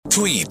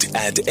Tweet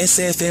at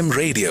SFM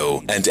Radio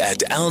and at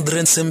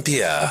Aldrin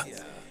Sampear.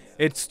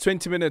 It's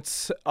 20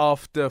 minutes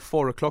after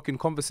 4 o'clock. In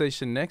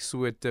conversation next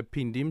with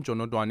Phindi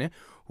Mjonondwane,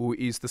 who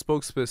is the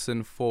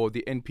spokesperson for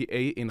the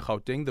NPA in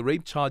Gauteng. The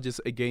rape charges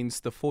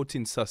against the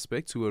 14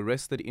 suspects who were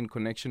arrested in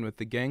connection with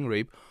the gang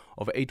rape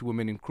of 8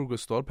 women in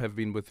Krugersdorp have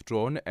been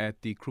withdrawn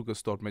at the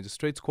Krugersdorp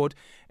Magistrates Court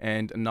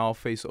and now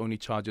face only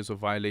charges of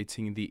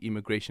violating the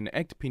Immigration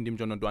Act. Phindi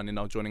Mjonondwane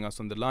now joining us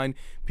on the line.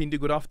 Phindi,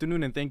 good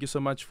afternoon and thank you so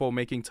much for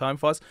making time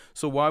for us.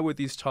 So why were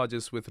these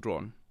charges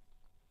withdrawn?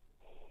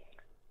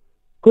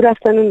 Good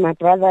afternoon, my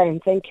brother,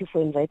 and thank you for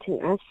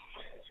inviting us.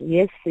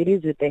 Yes, it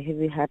is with a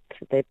heavy heart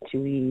that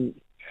we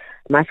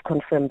must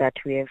confirm that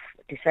we have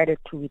decided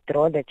to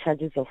withdraw the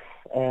charges of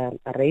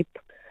rape,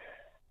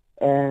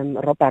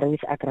 robbery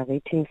with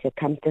aggravating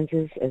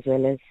circumstances, as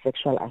well as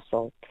sexual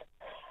assault.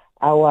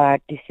 Our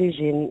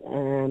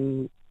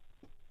decision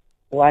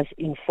was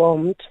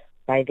informed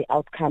by the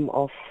outcome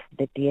of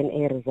the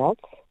DNA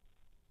results,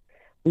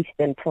 which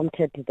then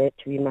prompted that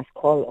we must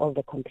call all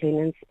the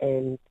complainants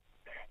and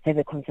have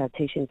a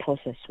consultation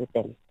process with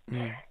them.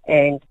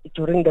 And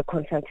during the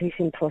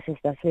consultation process,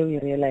 that's where we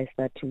realized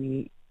that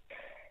we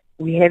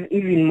have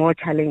even more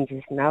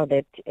challenges now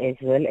that, as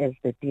well as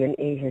the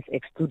DNA has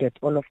excluded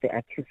all of the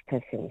accused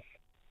persons.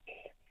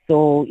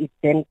 So it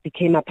then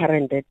became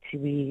apparent that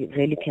we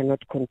really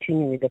cannot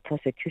continue with the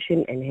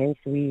prosecution, and hence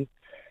we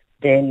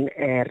then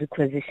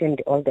requisitioned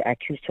all the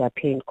accused to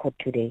appear in court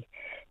today,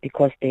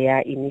 because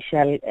their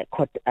initial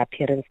court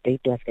appearance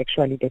date was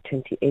actually the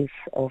 28th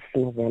of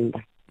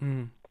November.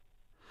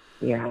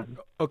 Yeah.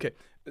 Okay.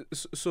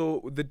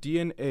 So the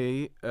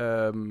DNA,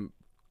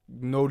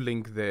 no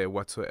link there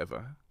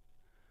whatsoever?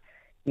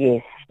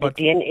 Yes. But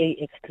the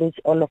DNA excludes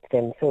all of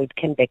them, so it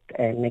came back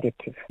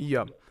negative.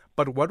 Yeah.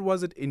 But what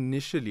was it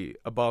initially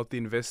about the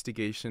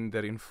investigation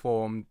that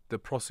informed the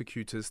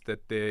prosecutors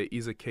that there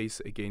is a case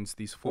against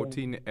these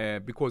 14?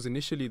 Because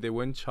initially they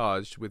weren't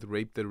charged with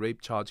rape. The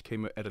rape charge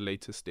came at a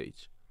later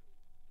stage.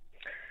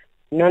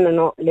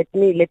 No. Let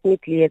me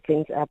clear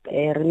things up.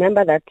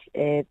 Remember that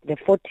the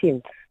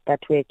 14th that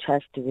were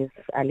charged with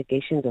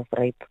allegations of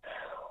rape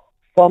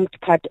formed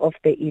part of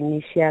the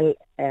initial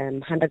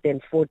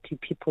 140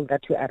 people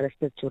that were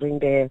arrested during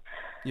the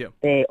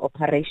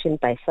operation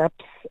by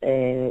SAPS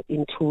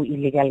into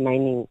illegal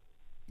mining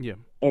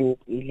and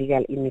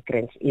illegal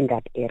immigrants in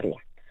that area.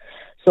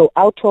 So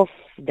out of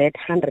that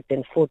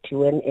 140,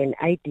 when an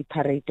ID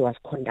parade was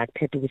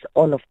conducted with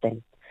all of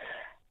them,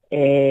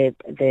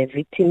 the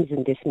victims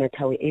in this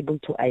matter were able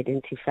to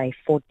identify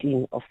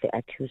 14 of the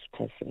accused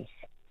persons.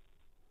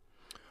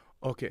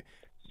 Okay.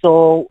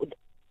 So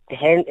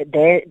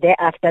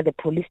thereafter, the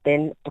police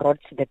then brought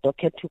the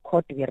docket to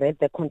court. We read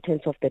the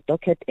contents of the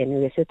docket and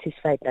we were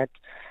satisfied that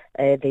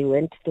they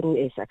went through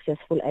a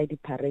successful ID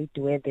parade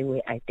where they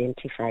were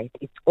identified.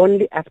 It's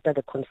only after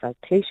the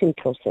consultation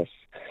process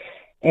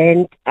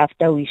and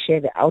after we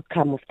share the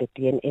outcome of the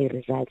DNA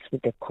results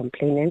with the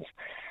complainants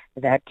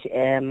that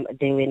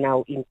they were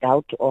now in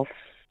doubt of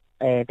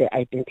the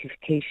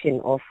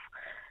identification of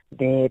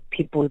the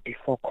people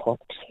before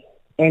court.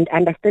 And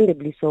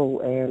understandably so,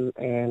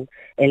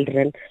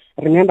 Eldren.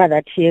 Remember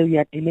that here we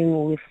are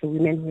dealing with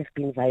women who have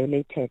been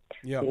violated.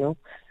 Yeah. You know,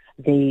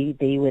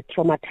 they were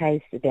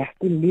traumatized. They are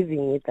still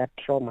living with that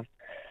trauma.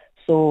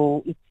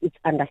 So it's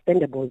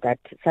understandable that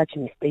such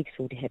mistakes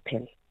would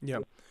happen. Yeah.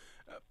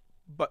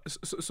 But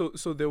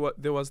so there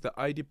was the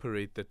ID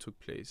parade that took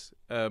place,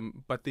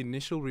 but the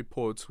initial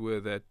reports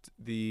were that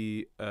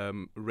the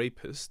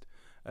rapist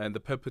and the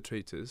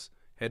perpetrators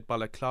had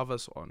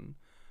balaclavas on.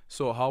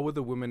 So how were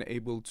the women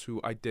able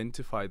to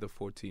identify the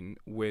 14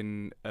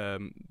 when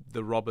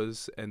the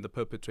robbers and the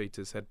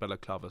perpetrators had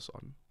balaclavas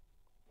on?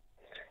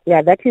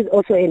 Yeah, that is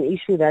also an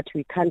issue that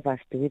we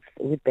canvassed with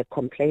the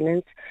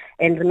complainants.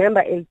 And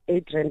remember,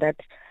 Adrian,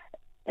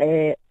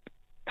 that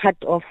part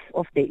of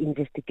the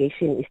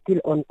investigation is still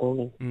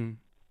ongoing.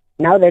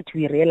 Now that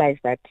we realize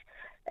that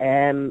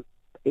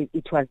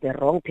it was the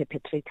wrong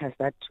perpetrators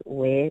that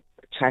were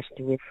charged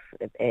with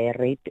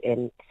rape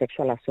and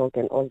sexual assault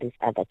and all these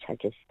other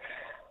charges,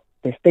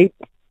 the state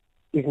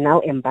is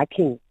now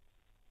embarking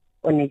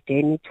on a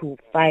journey to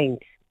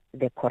find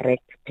the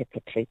correct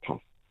perpetrators.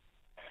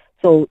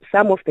 So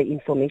some of the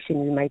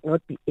information we might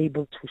not be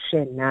able to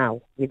share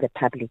now with the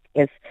public,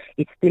 as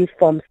it still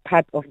forms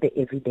part of the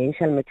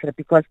evidential material,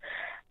 because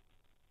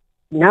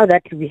now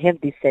that we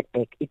have this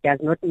setback, it does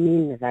not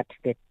mean that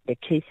the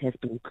case has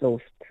been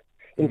closed.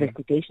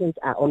 Investigations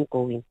are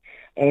ongoing,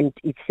 and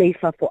it's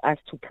safer for us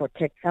to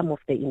protect some of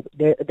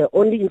the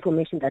only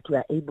information that we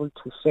are able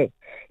to share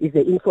is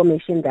the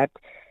information that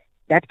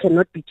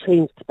cannot be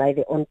changed by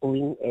the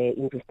ongoing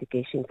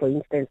investigation. For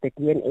instance, the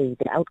DNA,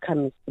 the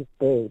outcome is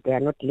there. They are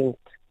not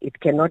linked. It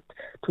cannot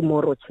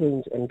tomorrow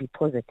change and be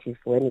positive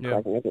when it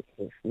was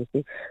negative, you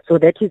see. So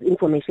that is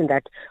information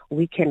that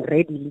we can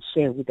readily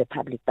share with the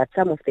public. But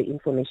some of the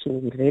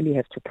information we really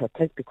have to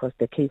protect because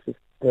the cases,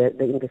 the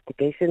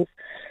investigations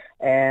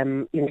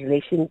in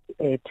relation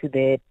to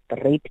the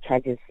rape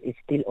charges is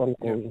still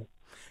ongoing.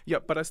 Yeah,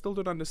 but I still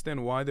don't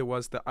understand why there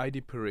was the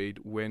ID parade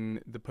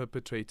when the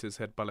perpetrators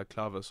had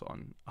balaclavas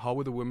on. How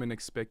were the women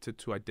expected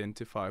to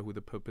identify who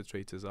the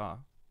perpetrators are?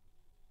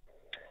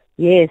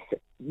 Yes,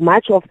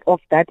 much of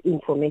that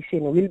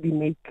information will be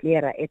made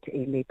clearer at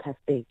a later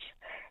stage.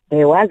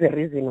 There was a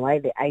reason why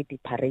the ID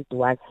parade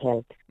was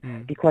held,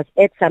 because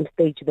at some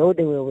stage, though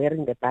they were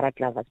wearing the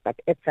balaclavas, but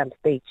at some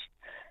stage,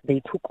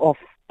 they took off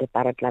the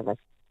balaclavas.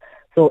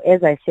 So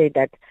as I said,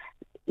 that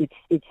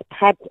it's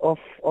part of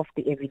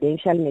the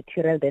evidential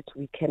material that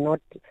we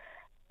cannot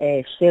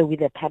share with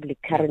the public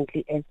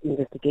currently, as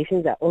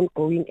investigations are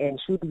ongoing, and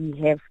should we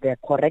have the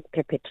correct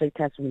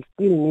perpetrators, we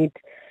still need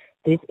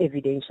this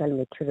evidential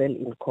material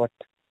in court.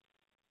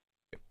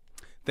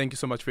 Thank you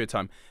so much for your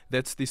time.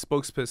 That's the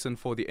spokesperson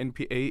for the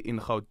NPA in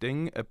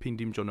Gauteng,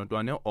 Phindi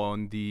Mjonondwane,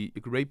 on the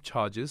rape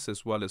charges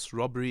as well as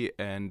robbery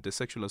and the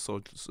sexual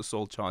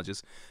assault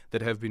charges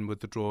that have been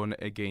withdrawn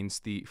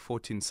against the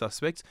 14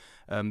 suspects.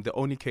 The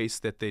only case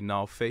that they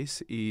now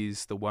face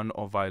is the one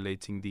of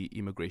violating the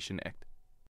Immigration Act.